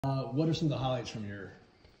What are some of the highlights from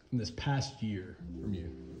this past year from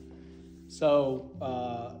you? So,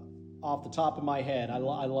 off the top of my head, I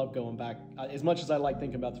love going back. As much as I like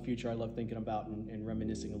thinking about the future, I love thinking about and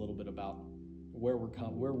reminiscing a little bit about where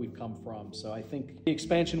we've come from. So I think the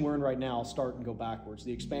expansion we're in right now, I'll start and go backwards.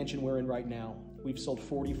 The expansion we're in right now, we've sold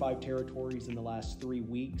 45 territories in the last 3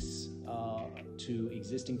 weeks to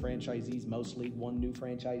existing franchisees, mostly one new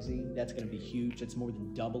franchisee. That's going to be huge. That's more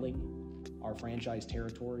than doubling our franchise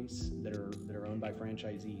territories that are owned by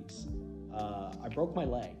franchisees. I broke my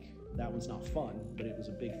leg. That was not fun, but it was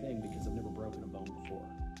a big thing because I've never broken a bone before.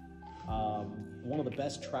 One of the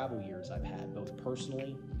best travel years I've had, both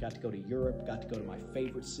personally, got to go to Europe, got to go to my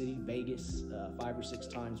favorite city, Vegas, 5 or 6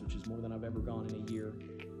 times, which is more than I've ever gone in a year.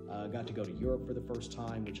 Got to go to Europe for the first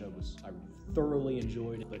time, which I thoroughly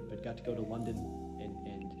enjoyed, but got to go to London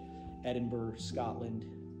and Edinburgh, Scotland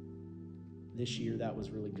this year. That was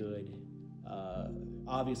really good.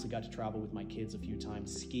 Obviously got to travel with my kids a few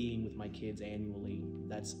times, skiing with my kids annually.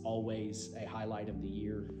 That's always a highlight of the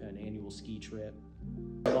year, an annual ski trip.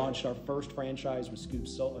 We launched our first franchise with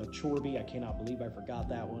Chorby. I cannot believe I forgot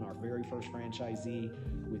that one. Our very first franchisee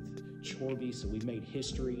with Chorby, so we made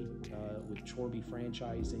history with Chorby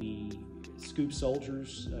franchising. Scoop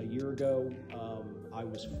Soldiers a year ago, I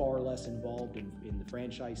was far less involved in the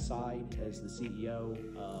franchise side as the CEO.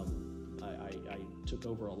 I took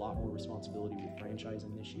over a lot more responsibility with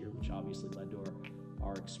franchising this year, which obviously led to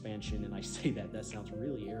our expansion. And I say that sounds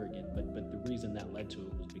really arrogant, but the reason that led to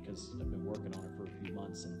it was because I've been working on it for a few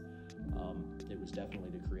months, and it was definitely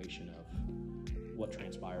the creation of what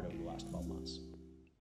transpired over the last 12 months.